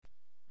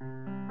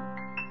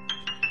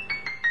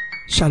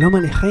Shalom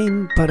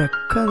Aleichem para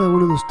cada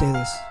uno de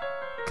ustedes.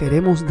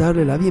 Queremos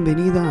darle la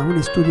bienvenida a un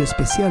estudio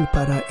especial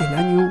para el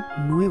Año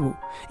Nuevo,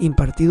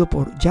 impartido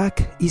por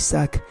Jack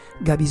Isaac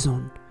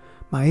Gabizon,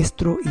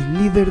 maestro y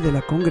líder de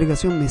la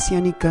congregación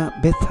mesiánica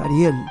Beth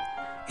Ariel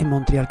en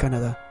Montreal,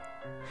 Canadá.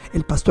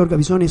 El pastor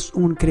Gabizon es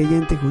un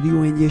creyente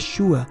judío en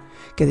Yeshua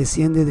que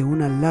desciende de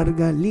una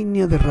larga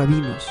línea de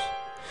rabinos.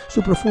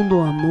 Su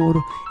profundo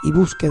amor y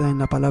búsqueda en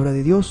la palabra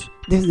de Dios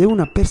desde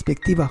una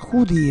perspectiva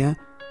judía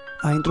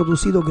ha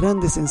introducido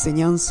grandes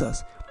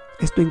enseñanzas.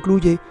 Esto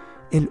incluye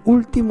el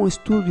último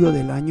estudio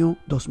del año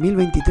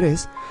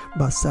 2023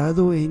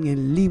 basado en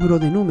el libro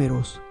de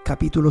Números,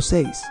 capítulo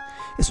 6.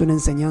 Es una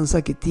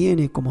enseñanza que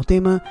tiene como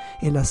tema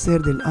el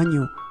hacer del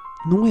año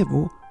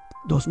Nuevo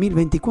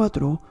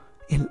 2024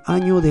 el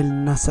año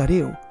del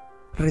Nazareo,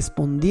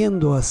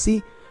 respondiendo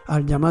así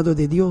al llamado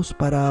de Dios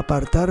para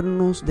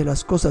apartarnos de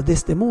las cosas de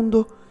este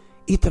mundo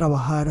y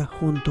trabajar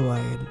junto a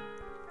Él.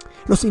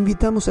 Los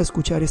invitamos a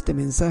escuchar este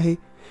mensaje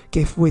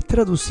que fue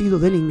traducido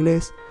del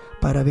inglés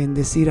para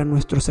bendecir a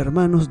nuestros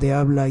hermanos de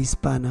habla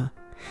hispana.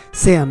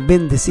 Sean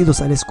bendecidos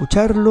al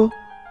escucharlo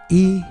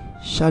y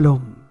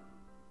Shalom.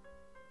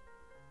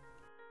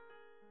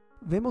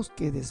 Vemos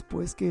que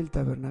después que el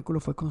tabernáculo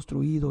fue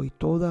construido y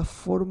toda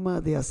forma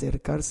de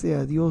acercarse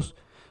a Dios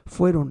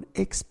fueron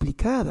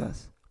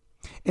explicadas,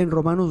 en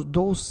Romanos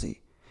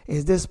 12,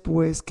 es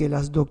después que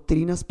las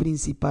doctrinas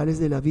principales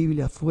de la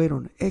Biblia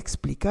fueron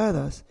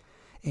explicadas,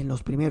 en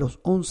los primeros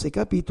 11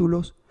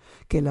 capítulos,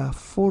 que la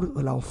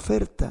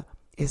oferta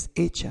es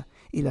hecha,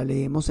 y la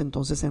leemos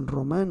entonces en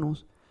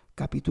Romanos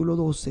capítulo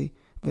 12,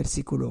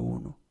 versículo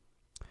 1.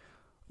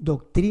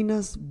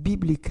 Doctrinas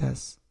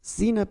bíblicas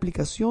sin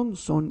aplicación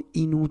son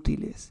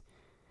inútiles,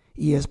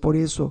 y es por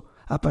eso,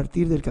 a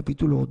partir del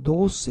capítulo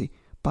 12,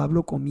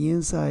 Pablo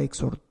comienza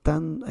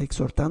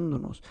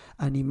exhortándonos,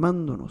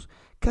 animándonos,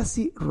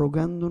 casi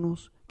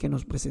rogándonos que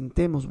nos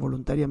presentemos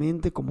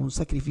voluntariamente como un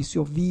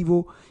sacrificio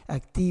vivo,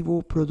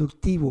 activo,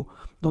 productivo,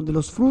 donde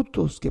los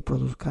frutos que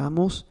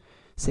produzcamos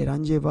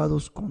serán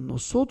llevados con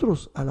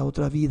nosotros a la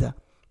otra vida,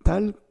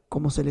 tal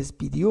como se les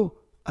pidió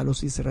a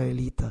los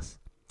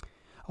israelitas.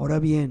 Ahora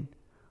bien,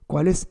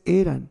 ¿cuáles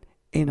eran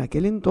en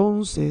aquel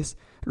entonces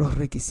los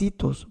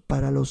requisitos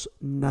para los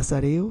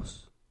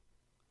nazareos?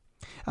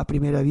 A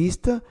primera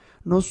vista,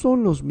 no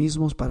son los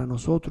mismos para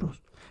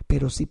nosotros,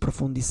 pero si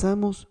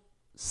profundizamos,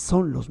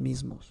 son los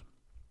mismos.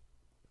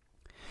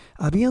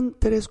 Habían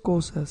tres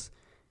cosas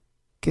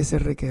que se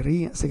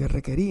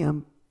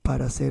requerían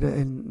para ser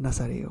el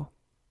nazareo.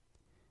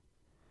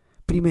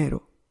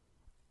 Primero,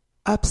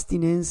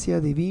 abstinencia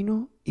de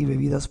vino y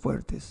bebidas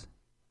fuertes.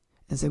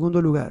 En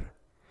segundo lugar,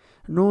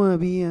 no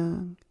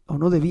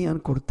debían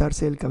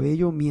cortarse el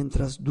cabello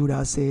mientras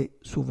durase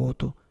su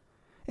voto.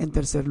 En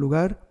tercer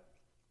lugar,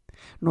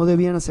 no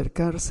debían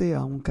acercarse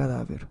a un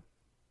cadáver.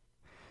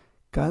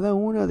 Cada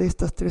una de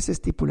estas tres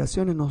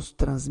estipulaciones nos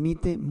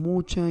transmite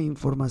mucha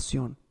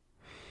información.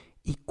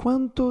 ¿Y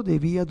cuánto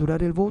debía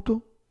durar el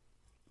voto?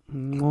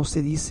 No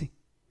se dice.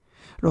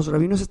 Los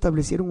rabinos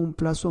establecieron un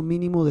plazo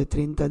mínimo de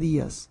 30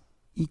 días.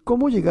 ¿Y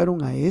cómo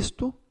llegaron a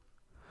esto?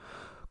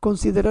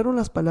 Consideraron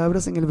las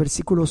palabras en el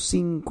versículo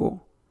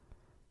 5.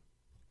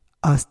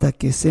 Hasta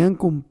que sean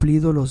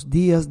cumplidos los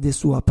días de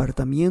su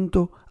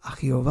apartamiento a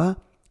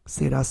Jehová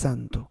será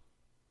santo.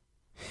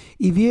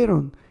 Y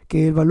vieron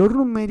que el valor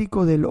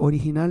numérico del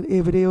original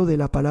hebreo de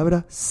la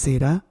palabra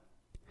será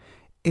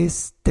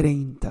es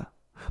 30,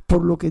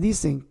 por lo que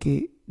dicen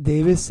que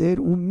debe ser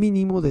un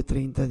mínimo de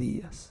 30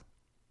 días.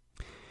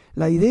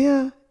 La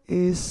idea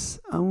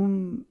es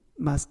aún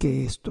más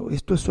que esto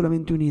es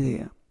solamente una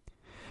idea,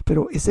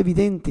 pero es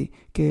evidente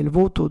que el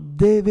voto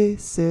debe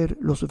ser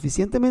lo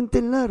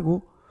suficientemente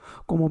largo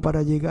como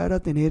para llegar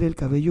a tener el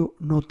cabello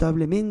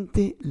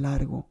notablemente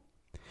largo.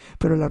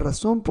 Pero la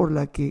razón por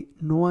la que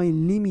no hay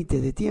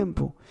límite de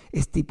tiempo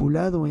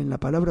estipulado en la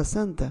palabra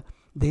santa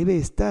debe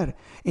estar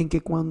en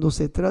que cuando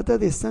se trata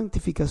de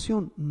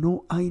santificación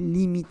no hay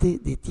límite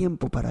de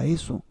tiempo para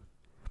eso.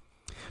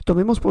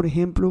 Tomemos por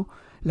ejemplo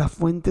la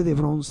fuente de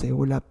bronce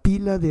o la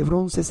pila de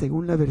bronce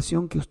según la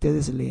versión que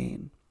ustedes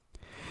leen.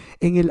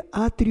 En el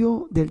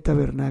atrio del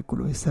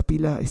tabernáculo, esa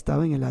pila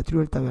estaba en el atrio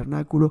del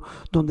tabernáculo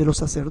donde los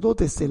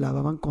sacerdotes se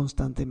lavaban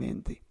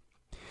constantemente.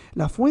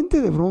 La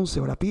fuente de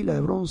bronce o la pila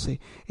de bronce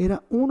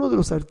era uno de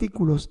los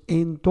artículos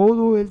en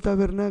todo el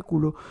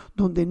tabernáculo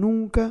donde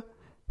nunca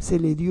se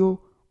le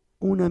dio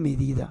una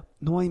medida.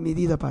 No hay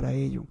medida para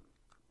ello.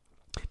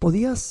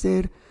 Podía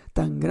ser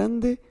tan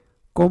grande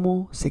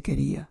como se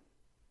quería,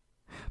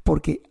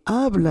 porque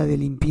habla de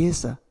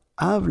limpieza,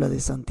 habla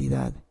de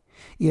santidad,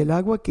 y el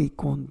agua que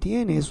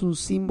contiene es un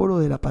símbolo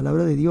de la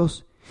palabra de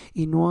Dios,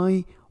 y no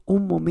hay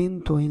un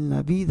momento en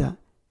la vida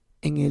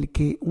en el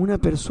que una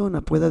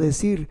persona pueda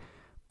decir: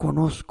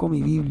 conozco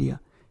mi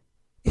Biblia.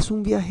 Es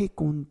un viaje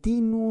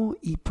continuo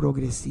y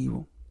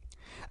progresivo.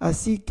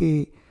 Así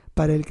que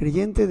para el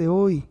creyente de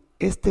hoy,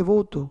 este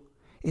voto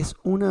es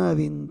una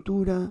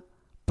aventura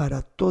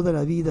para toda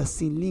la vida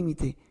sin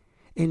límite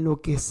en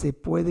lo que se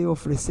puede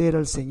ofrecer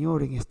al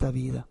Señor en esta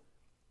vida.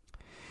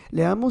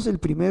 Leamos el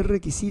primer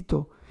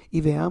requisito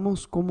y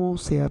veamos cómo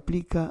se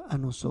aplica a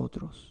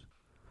nosotros.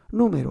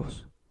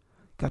 Números,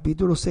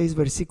 capítulo 6,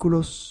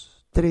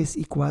 versículos 3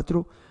 y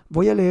 4.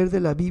 Voy a leer de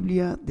la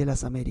Biblia de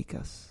las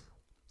Américas.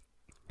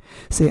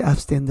 Se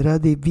abstendrá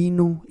de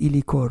vino y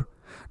licor,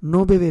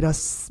 no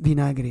beberás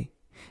vinagre,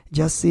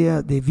 ya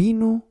sea de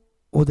vino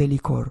o de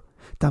licor.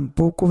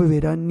 Tampoco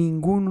beberá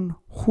ningún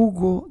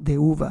jugo de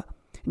uva,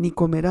 ni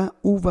comerá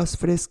uvas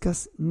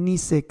frescas ni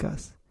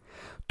secas.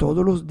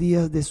 Todos los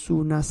días de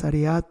su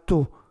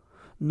nazareato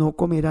no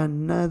comerá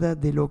nada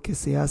de lo que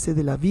se hace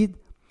de la vid,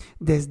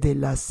 desde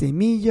las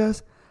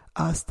semillas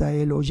hasta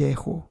el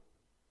ollejo.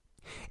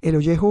 El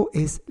ollejo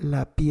es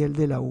la piel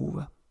de la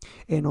uva.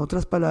 En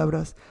otras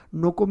palabras,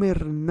 no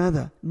comer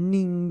nada,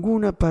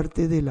 ninguna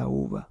parte de la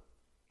uva.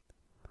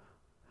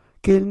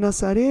 Que el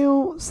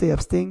nazareo se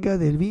abstenga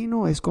del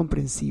vino es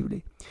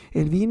comprensible.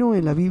 El vino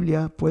en la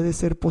Biblia puede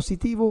ser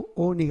positivo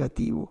o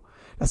negativo.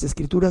 Las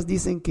Escrituras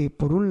dicen que,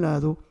 por un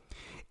lado,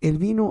 el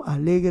vino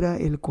alegra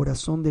el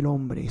corazón del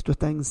hombre. Esto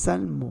está en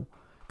Salmo,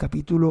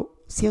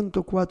 capítulo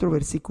 104,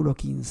 versículo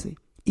 15.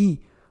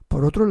 Y,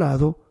 por otro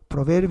lado,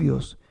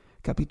 Proverbios,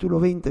 capítulo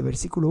 20,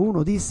 versículo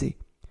 1 dice: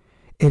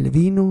 el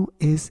vino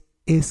es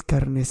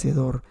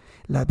escarnecedor,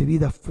 la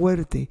bebida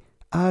fuerte,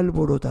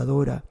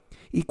 alborotadora,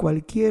 y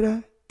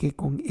cualquiera que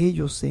con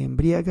ellos se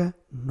embriaga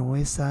no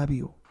es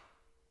sabio.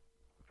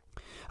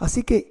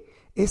 Así que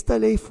esta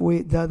ley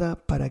fue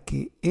dada para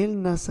que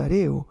el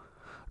nazareo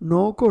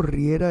no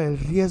corriera el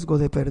riesgo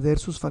de perder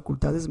sus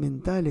facultades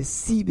mentales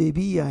si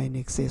bebía en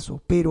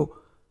exceso,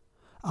 pero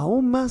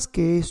aún más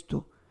que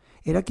esto,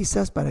 era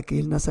quizás para que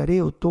el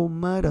nazareo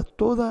tomara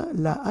toda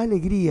la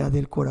alegría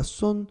del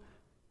corazón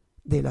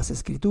de las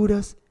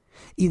Escrituras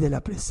y de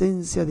la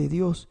presencia de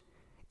Dios,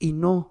 y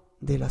no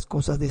de las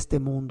cosas de este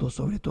mundo,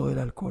 sobre todo el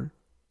alcohol.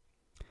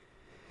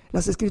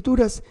 Las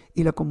Escrituras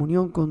y la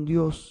comunión con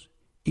Dios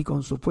y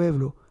con su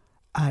pueblo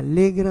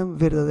alegran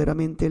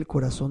verdaderamente el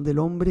corazón del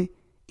hombre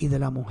y de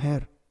la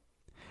mujer.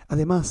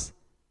 Además,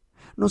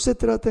 no se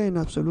trata en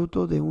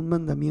absoluto de un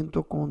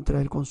mandamiento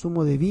contra el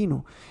consumo de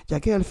vino, ya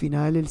que al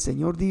final el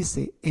Señor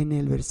dice en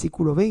el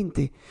versículo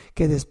 20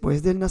 que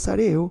después del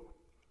nazareo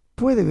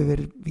puede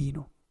beber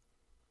vino.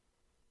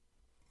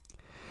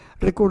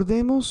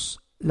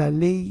 Recordemos la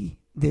ley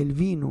del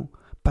vino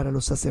para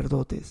los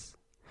sacerdotes.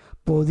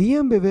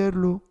 Podían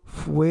beberlo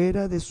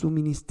fuera de su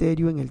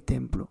ministerio en el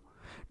templo,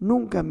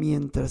 nunca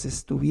mientras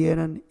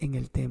estuvieran en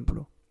el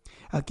templo.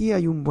 Aquí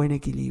hay un buen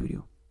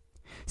equilibrio.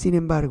 Sin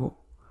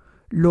embargo,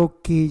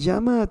 lo que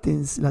llama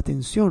la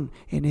atención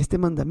en este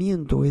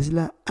mandamiento es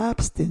la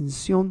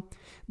abstención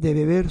de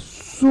beber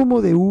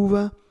zumo de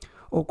uva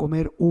o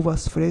comer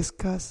uvas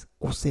frescas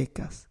o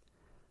secas.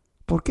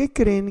 ¿Por qué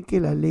creen que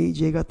la ley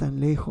llega tan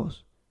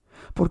lejos?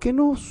 ¿Por qué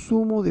no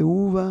zumo de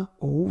uva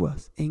o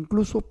uvas e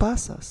incluso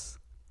pasas?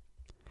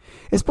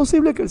 Es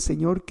posible que el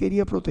Señor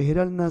quería proteger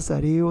al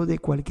nazareo de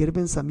cualquier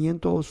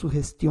pensamiento o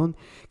sugestión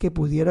que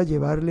pudiera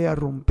llevarle a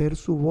romper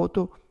su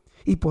voto,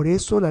 y por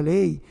eso la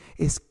ley,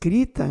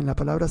 escrita en la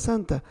palabra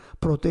santa,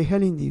 protege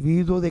al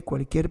individuo de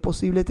cualquier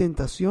posible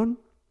tentación.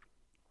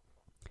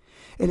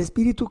 El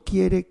Espíritu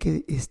quiere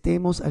que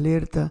estemos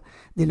alerta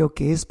de lo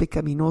que es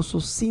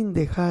pecaminoso sin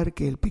dejar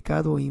que el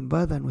pecado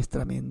invada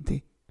nuestra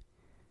mente.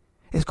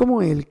 Es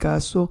como el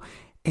caso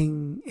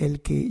en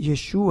el que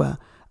Yeshua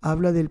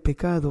habla del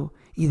pecado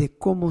y de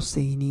cómo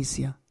se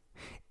inicia.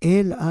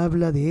 Él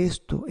habla de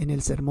esto en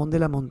el Sermón de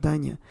la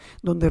Montaña,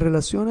 donde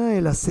relaciona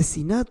el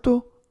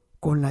asesinato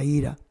con la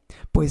ira,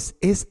 pues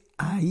es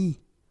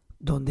ahí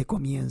donde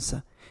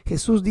comienza.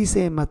 Jesús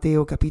dice en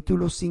Mateo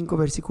capítulo 5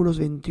 versículos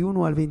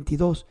 21 al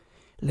 22,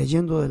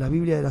 leyendo de la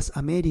Biblia de las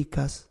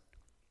Américas: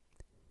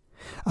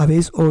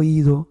 habéis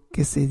oído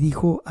que se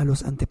dijo a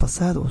los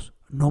antepasados: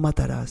 no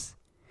matarás,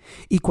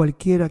 y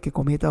cualquiera que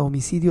cometa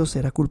homicidio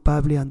será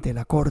culpable ante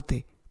la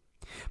corte.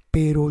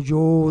 Pero yo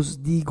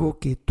os digo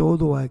que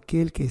todo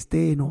aquel que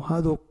esté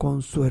enojado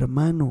con su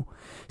hermano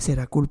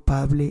será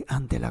culpable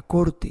ante la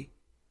corte.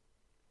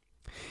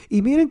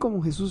 Y miren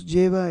cómo Jesús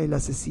lleva el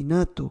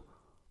asesinato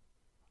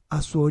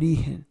a su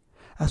origen,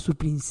 a su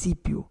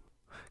principio,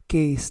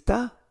 que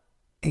está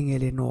en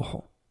el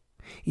enojo.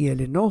 Y el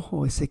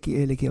enojo es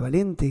el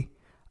equivalente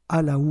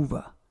a la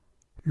uva.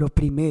 Lo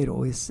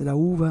primero es la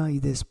uva y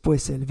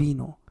después el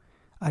vino,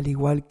 al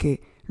igual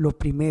que lo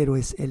primero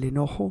es el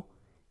enojo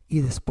y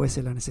después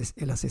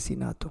el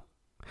asesinato.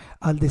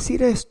 Al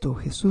decir esto,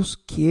 Jesús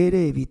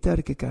quiere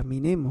evitar que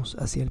caminemos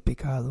hacia el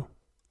pecado.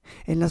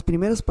 En las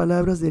primeras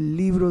palabras del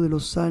libro de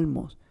los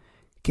Salmos,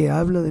 que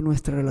habla de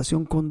nuestra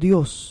relación con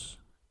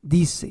Dios,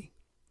 dice,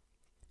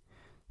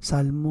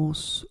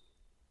 Salmos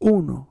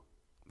 1,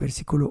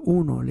 versículo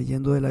 1,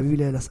 leyendo de la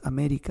Biblia de las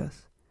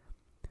Américas: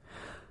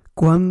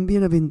 cuán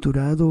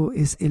bienaventurado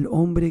es el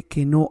hombre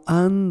que no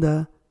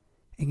anda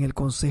en el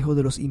consejo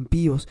de los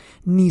impíos,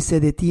 ni se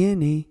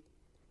detiene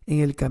en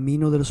el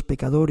camino de los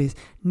pecadores,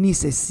 ni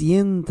se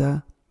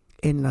sienta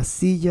en la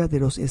silla de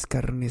los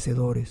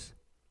escarnecedores.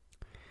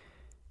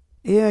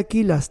 He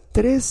aquí las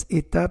tres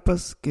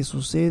etapas que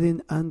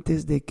suceden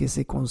antes de que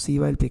se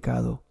conciba el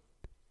pecado.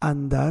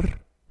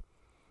 andar,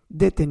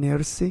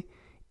 detenerse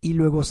y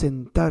luego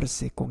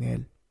sentarse con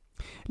Él.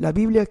 La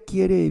Biblia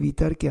quiere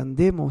evitar que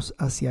andemos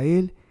hacia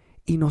Él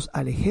y nos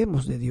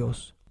alejemos de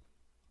Dios.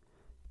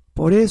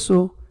 Por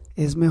eso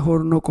es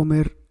mejor no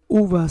comer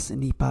uvas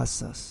ni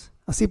pasas.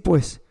 Así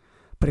pues,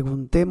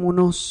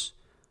 preguntémonos,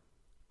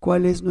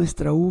 ¿cuál es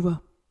nuestra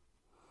uva?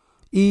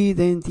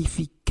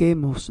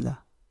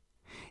 Identifiquémosla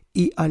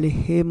y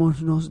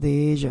alejémonos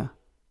de ella.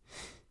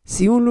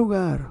 Si un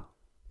lugar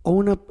o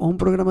un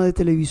programa de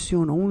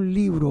televisión o un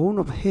libro o un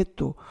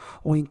objeto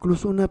o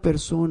incluso una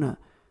persona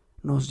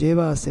nos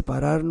lleva a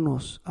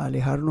separarnos, a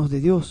alejarnos de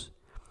Dios,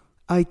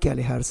 hay que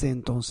alejarse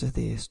entonces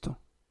de esto.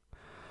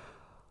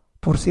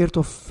 Por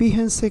cierto,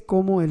 fíjense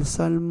cómo el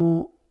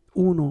Salmo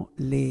 1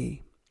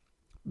 lee: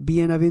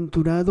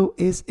 bienaventurado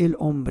es el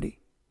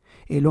hombre.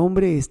 El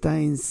hombre está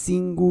en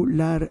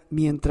singular,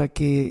 mientras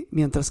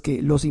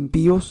que los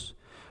impíos,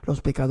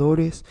 los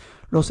pecadores,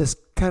 los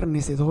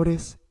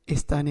escarnecedores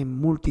están en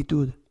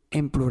multitud,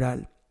 en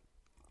plural.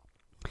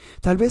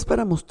 Tal vez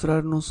para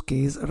mostrarnos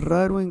que es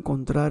raro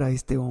encontrar a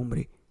este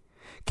hombre,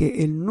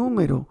 que el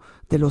número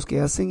de los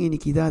que hacen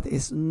iniquidad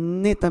es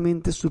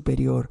netamente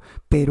superior,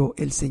 pero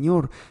el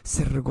Señor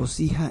se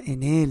regocija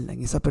en él,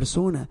 en esa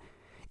persona,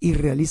 y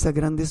realiza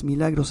grandes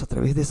milagros a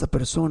través de esa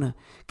persona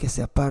que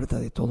se aparta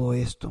de todo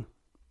esto.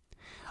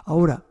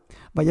 Ahora,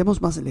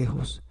 vayamos más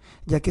lejos,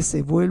 ya que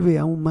se vuelve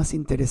aún más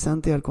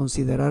interesante al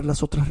considerar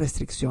las otras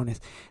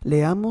restricciones.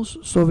 Leamos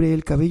sobre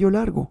el cabello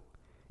largo.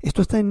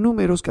 Esto está en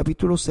Números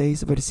capítulo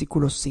 6,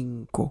 versículo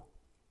 5.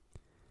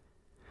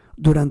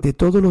 Durante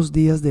todos los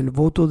días del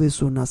voto de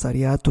su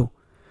nazareato,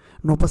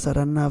 no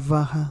pasará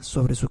navaja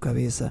sobre su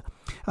cabeza,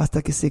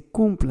 hasta que se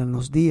cumplan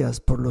los días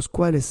por los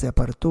cuales se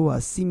apartó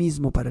a sí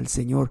mismo para el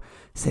Señor.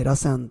 Será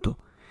santo.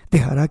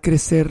 Dejará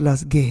crecer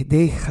las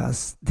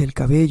guedejas del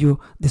cabello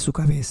de su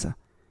cabeza.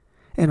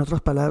 En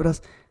otras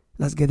palabras,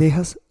 las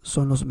guedejas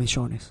son los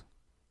mechones.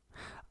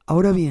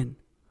 Ahora bien,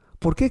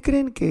 ¿por qué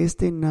creen que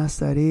este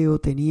nazareo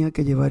tenía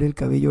que llevar el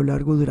cabello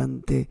largo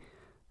durante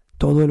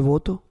todo el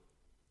voto?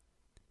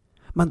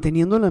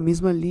 Manteniendo la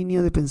misma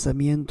línea de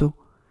pensamiento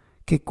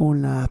que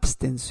con la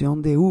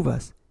abstención de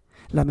uvas,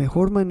 la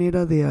mejor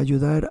manera de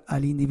ayudar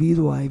al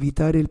individuo a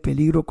evitar el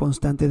peligro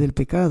constante del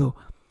pecado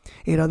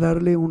era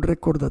darle un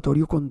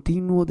recordatorio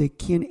continuo de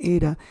quién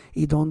era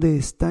y dónde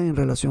está en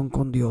relación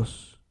con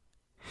Dios.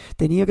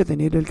 Tenía que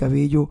tener el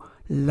cabello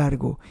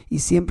largo y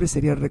siempre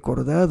sería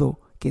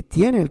recordado que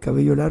tiene el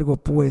cabello largo,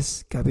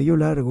 pues cabello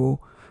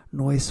largo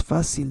no es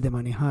fácil de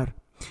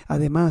manejar.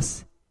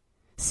 Además,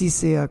 si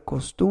se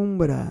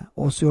acostumbra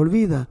o se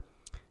olvida,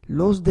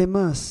 los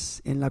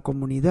demás en la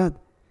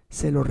comunidad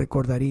se lo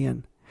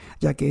recordarían,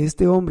 ya que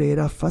este hombre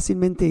era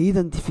fácilmente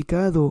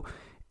identificado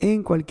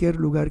en cualquier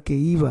lugar que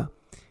iba.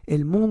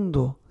 El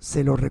mundo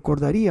se lo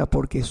recordaría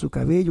porque su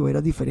cabello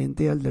era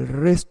diferente al del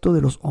resto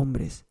de los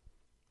hombres.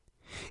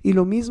 Y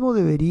lo mismo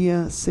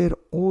debería ser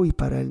hoy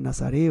para el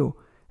nazareo,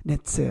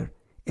 Netzer,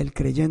 el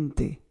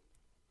creyente.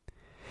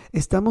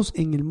 Estamos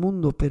en el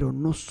mundo, pero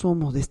no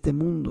somos de este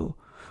mundo,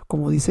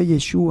 como dice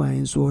Yeshua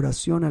en su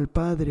oración al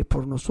Padre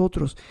por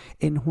nosotros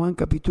en Juan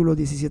capítulo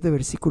 17,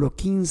 versículo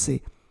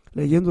 15,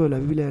 leyendo de la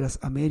Biblia de las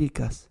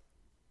Américas.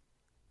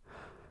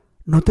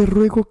 No te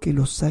ruego que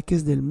los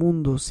saques del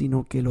mundo,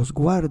 sino que los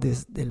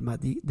guardes del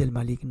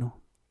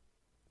maligno.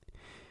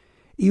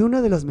 Y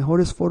una de las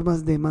mejores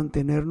formas de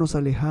mantenernos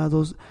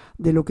alejados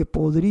de lo que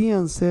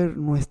podrían ser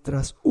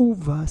nuestras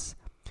uvas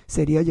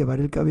sería llevar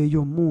el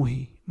cabello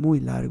muy, muy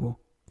largo.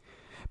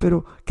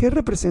 Pero, ¿qué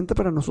representa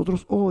para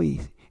nosotros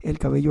hoy el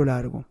cabello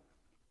largo?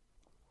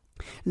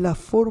 La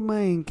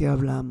forma en que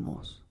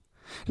hablamos,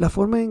 la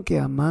forma en que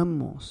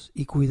amamos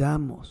y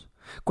cuidamos,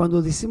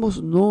 cuando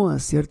decimos no a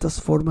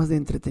ciertas formas de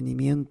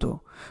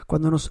entretenimiento,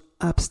 cuando nos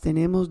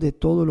abstenemos de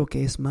todo lo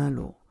que es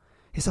malo,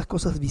 esas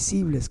cosas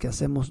visibles que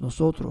hacemos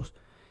nosotros,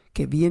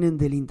 que vienen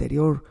del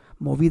interior,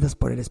 movidas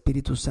por el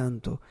Espíritu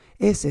Santo,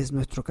 ese es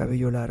nuestro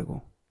cabello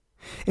largo.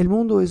 El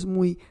mundo es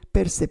muy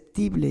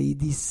perceptible y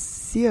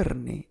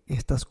discierne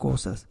estas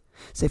cosas.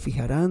 Se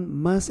fijarán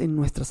más en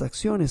nuestras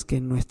acciones que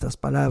en nuestras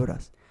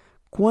palabras.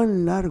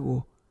 ¿Cuán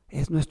largo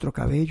es nuestro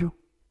cabello?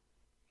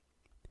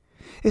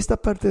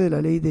 Esta parte de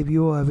la ley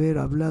debió haber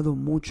hablado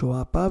mucho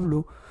a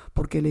Pablo,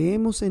 porque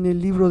leemos en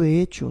el libro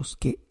de Hechos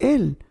que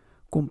él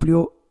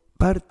cumplió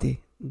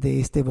parte de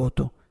este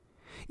voto.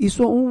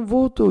 Hizo un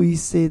voto y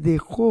se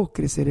dejó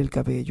crecer el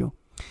cabello.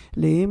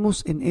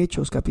 Leemos en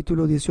Hechos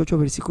capítulo 18,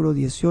 versículo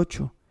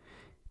 18.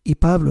 Y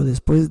Pablo,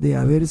 después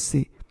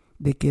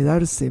de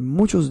quedarse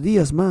muchos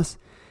días más,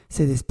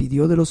 se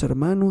despidió de los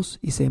hermanos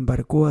y se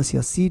embarcó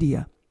hacia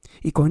Siria.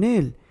 Y con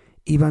él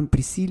iban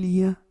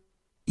Priscila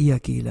y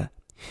Aquila.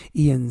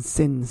 Y en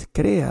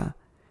Cencrea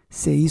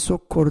se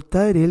hizo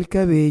cortar el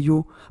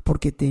cabello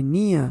porque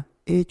tenía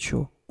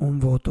hecho un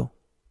voto.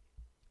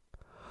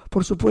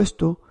 Por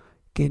supuesto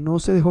que no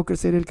se dejó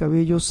crecer el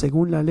cabello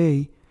según la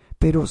ley,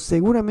 pero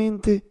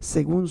seguramente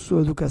según su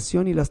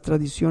educación y las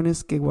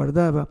tradiciones que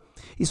guardaba,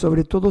 y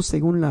sobre todo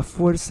según la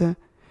fuerza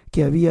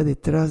que había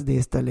detrás de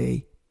esta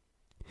ley.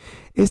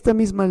 Esta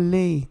misma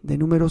ley de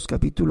Números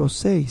capítulo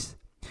 6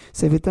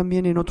 se ve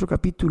también en otro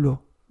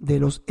capítulo de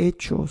los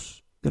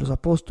Hechos de los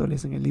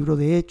Apóstoles, en el libro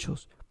de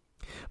Hechos.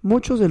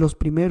 Muchos de los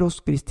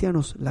primeros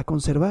cristianos la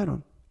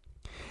conservaron.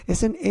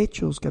 Es en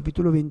Hechos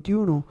capítulo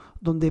 21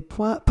 donde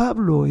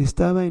Pablo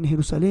estaba en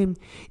Jerusalén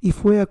y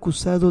fue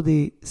acusado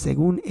de,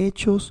 según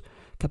Hechos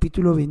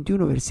capítulo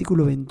 21,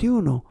 versículo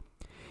 21,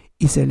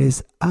 y se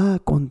les ha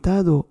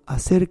contado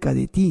acerca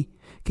de ti,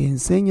 que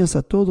enseñas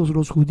a todos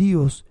los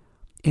judíos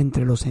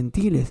entre los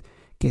gentiles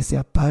que se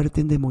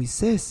aparten de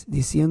Moisés,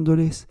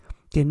 diciéndoles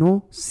que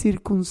no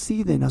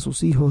circunciden a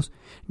sus hijos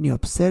ni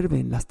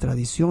observen las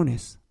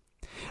tradiciones.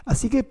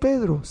 Así que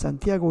Pedro,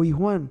 Santiago y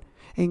Juan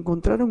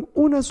encontraron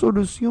una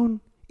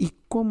solución. ¿Y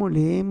cómo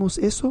leemos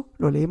eso?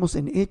 Lo leemos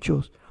en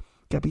Hechos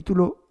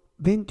capítulo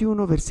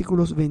 21,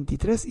 versículos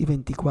 23 y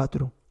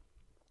 24.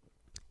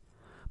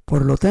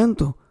 Por lo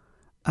tanto,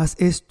 haz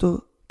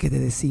esto que te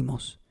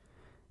decimos.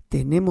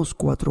 Tenemos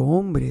 4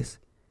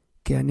 hombres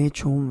que han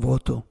hecho un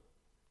voto.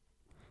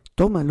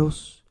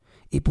 Tómalos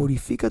y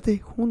purifícate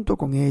junto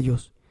con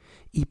ellos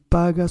y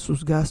paga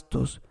sus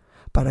gastos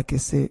para que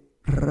se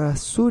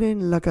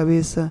rasuren la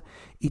cabeza,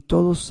 y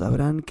todos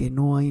sabrán que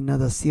no hay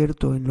nada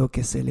cierto en lo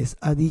que se les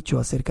ha dicho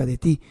acerca de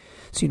ti,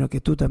 sino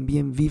que tú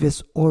también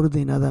vives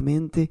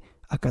ordenadamente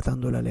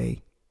acatando la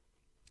ley.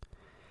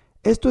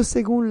 Esto es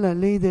según la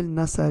ley del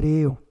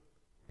Nazareo,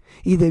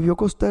 y debió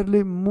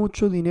costarle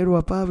mucho dinero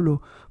a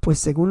Pablo, pues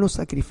según los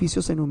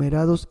sacrificios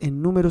enumerados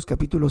en Números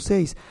capítulo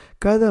 6,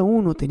 cada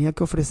uno tenía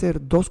que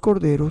ofrecer 2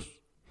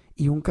 corderos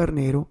y un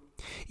carnero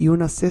y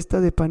una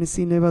cesta de panes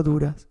sin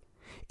levaduras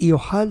y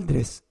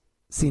hojaldres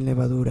sin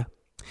levadura,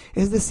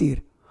 es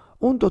decir,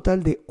 un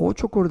total de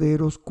 8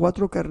 corderos,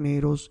 4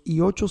 carneros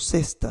y 8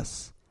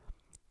 cestas.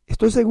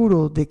 Estoy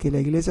seguro de que la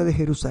iglesia de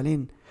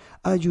Jerusalén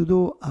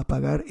ayudó a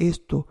pagar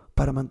esto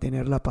para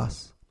mantener la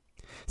paz.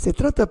 Se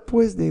trata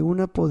pues de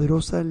una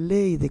poderosa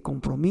ley de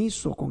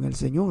compromiso con el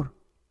Señor.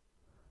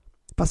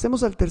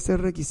 Pasemos al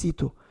tercer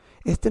requisito.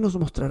 Este nos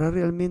mostrará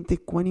realmente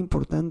cuán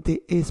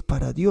importante es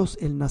para Dios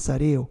el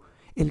nazareo,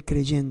 el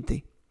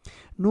creyente.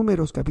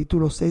 Números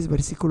capítulo 6,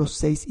 versículos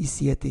 6 y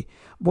 7.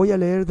 Voy a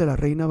leer de la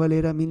Reina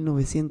Valera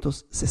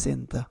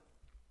 1960.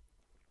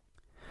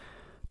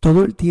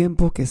 Todo el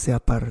tiempo que se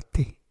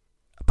aparte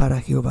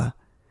para Jehová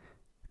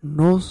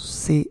no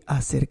se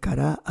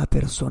acercará a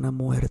persona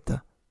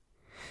muerta,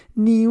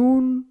 ni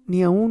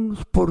aun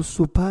por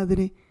su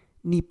padre,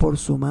 ni por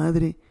su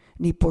madre,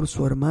 ni por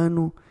su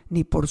hermano,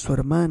 ni por su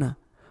hermana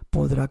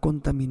podrá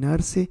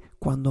contaminarse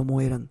cuando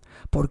mueran,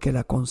 porque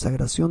la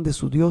consagración de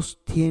su Dios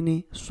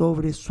tiene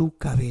sobre su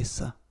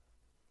cabeza.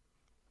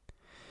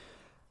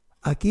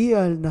 Aquí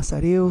al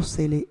nazareo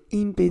se le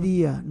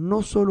impedía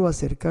no solo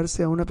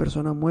acercarse a una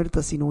persona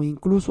muerta, sino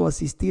incluso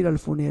asistir al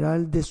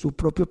funeral de su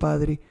propio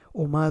padre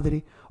o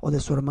madre, o de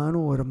su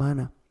hermano o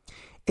hermana.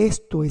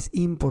 Esto es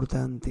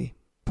importante.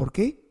 ¿Por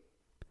qué?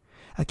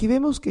 Aquí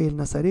vemos que el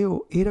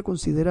nazareo era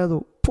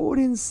considerado por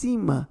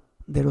encima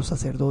de los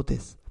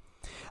sacerdotes.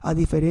 A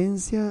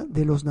diferencia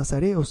de los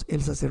nazareos,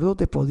 el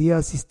sacerdote podía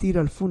asistir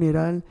al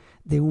funeral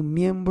de un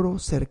miembro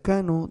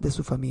cercano de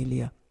su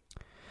familia.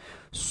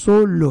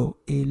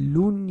 Solo el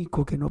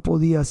único que no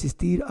podía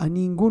asistir a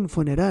ningún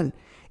funeral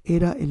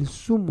era el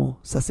sumo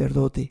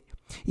sacerdote.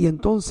 Y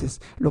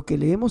entonces lo que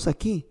leemos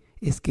aquí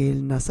es que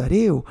el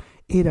nazareo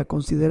era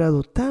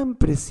considerado tan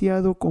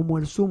preciado como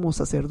el sumo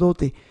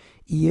sacerdote,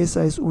 y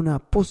esa es una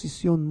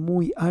posición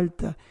muy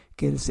alta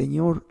que el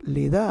Señor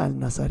le da al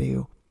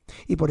nazareo.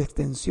 Y por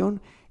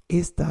extensión,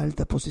 esta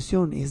alta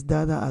posición es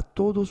dada a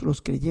todos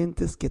los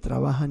creyentes que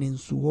trabajan en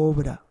su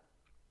obra.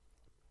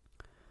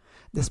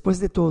 Después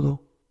de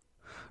todo,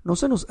 ¿no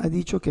se nos ha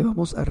dicho que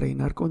vamos a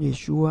reinar con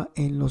Yeshua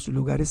en los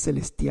lugares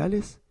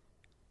celestiales?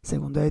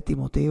 Segunda de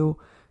Timoteo,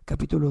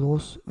 capítulo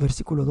 2,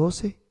 versículo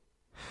 12.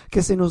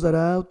 ¿Que se nos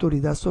dará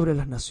autoridad sobre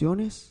las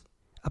naciones?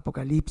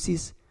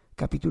 Apocalipsis,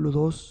 capítulo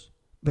 2,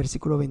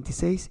 versículo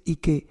 26. Y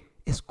que,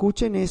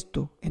 escuchen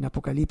esto en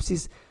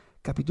Apocalipsis,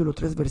 capítulo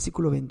 3,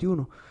 versículo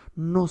 21.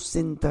 ¿Nos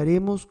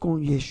sentaremos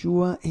con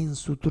Yeshua en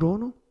su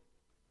trono?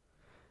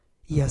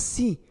 Y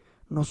así,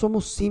 no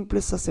somos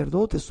simples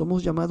sacerdotes,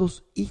 somos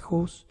llamados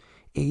hijos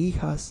e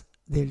hijas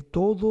del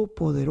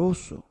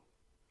Todopoderoso.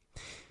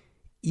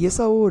 Y es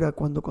ahora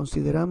cuando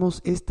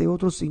consideramos este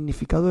otro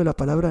significado de la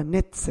palabra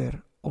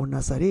netzer o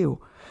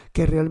nazareo,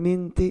 que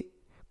realmente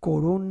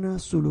corona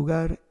su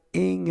lugar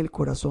en el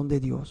corazón de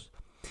Dios.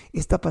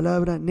 Esta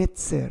palabra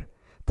netzer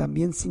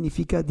también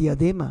significa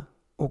diadema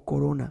o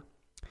corona.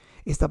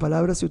 Esta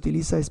palabra se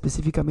utiliza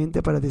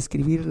específicamente para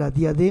describir la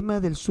diadema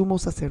del sumo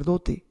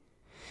sacerdote.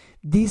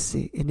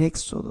 Dice en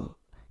Éxodo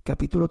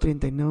capítulo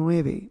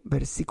 39,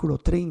 versículo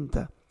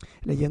 30,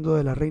 leyendo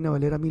de la Reina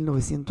Valera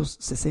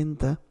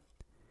 1960,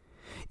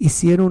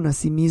 hicieron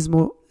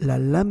asimismo la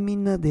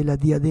lámina de la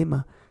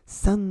diadema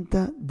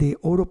santa de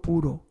oro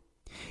puro,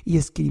 y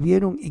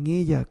escribieron en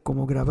ella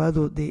como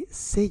grabado de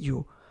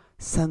sello,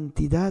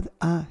 santidad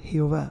a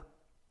Jehová.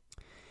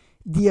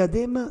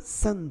 Diadema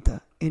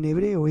santa en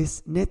hebreo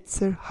es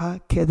Netzer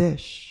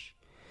HaKedesh,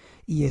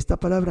 y esta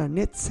palabra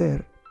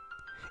Netzer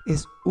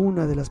es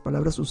una de las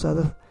palabras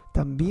usadas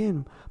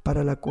también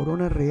para la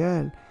corona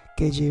real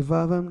que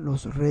llevaban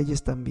los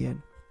reyes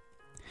también.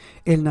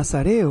 El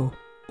nazareo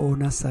o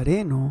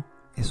nazareno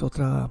es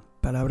otra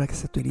palabra que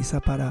se utiliza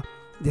para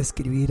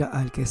describir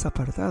al que es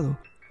apartado.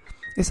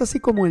 Es así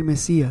como el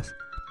Mesías,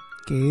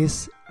 que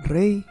es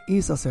rey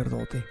y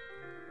sacerdote.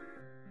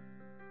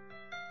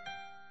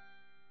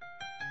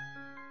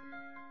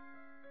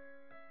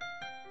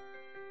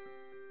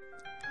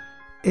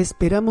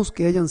 Esperamos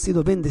que hayan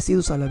sido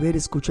bendecidos al haber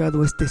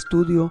escuchado este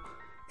estudio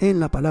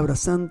en la Palabra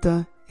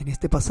Santa, en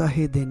este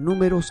pasaje de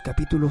Números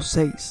capítulo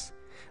 6.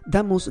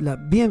 Damos la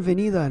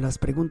bienvenida a las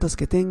preguntas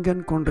que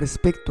tengan con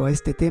respecto a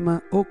este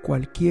tema o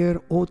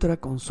cualquier otra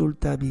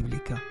consulta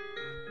bíblica.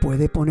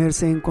 Puede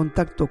ponerse en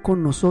contacto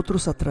con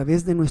nosotros a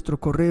través de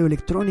nuestro correo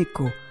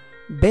electrónico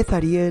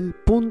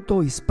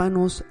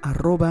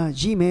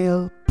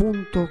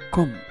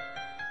betariel.hispanos@gmail.com.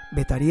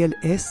 Betariel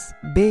es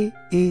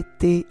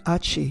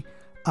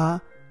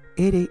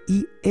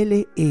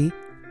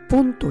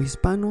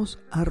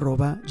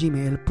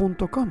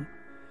BETHARILE.hispanos@gmail.com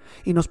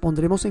y nos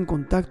pondremos en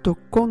contacto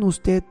con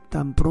usted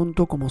tan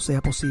pronto como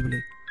sea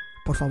posible.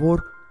 Por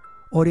favor,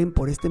 oren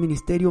por este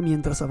ministerio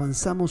mientras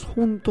avanzamos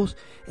juntos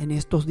en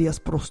estos días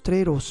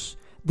postreros,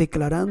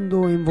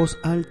 declarando en voz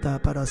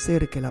alta para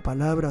hacer que la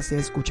palabra sea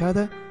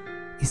escuchada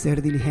y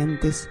ser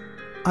diligentes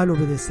al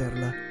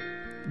obedecerla.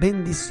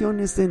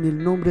 Bendiciones en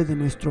el nombre de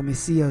nuestro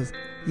Mesías,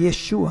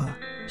 Yeshua.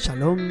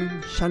 Shalom,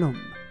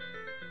 shalom.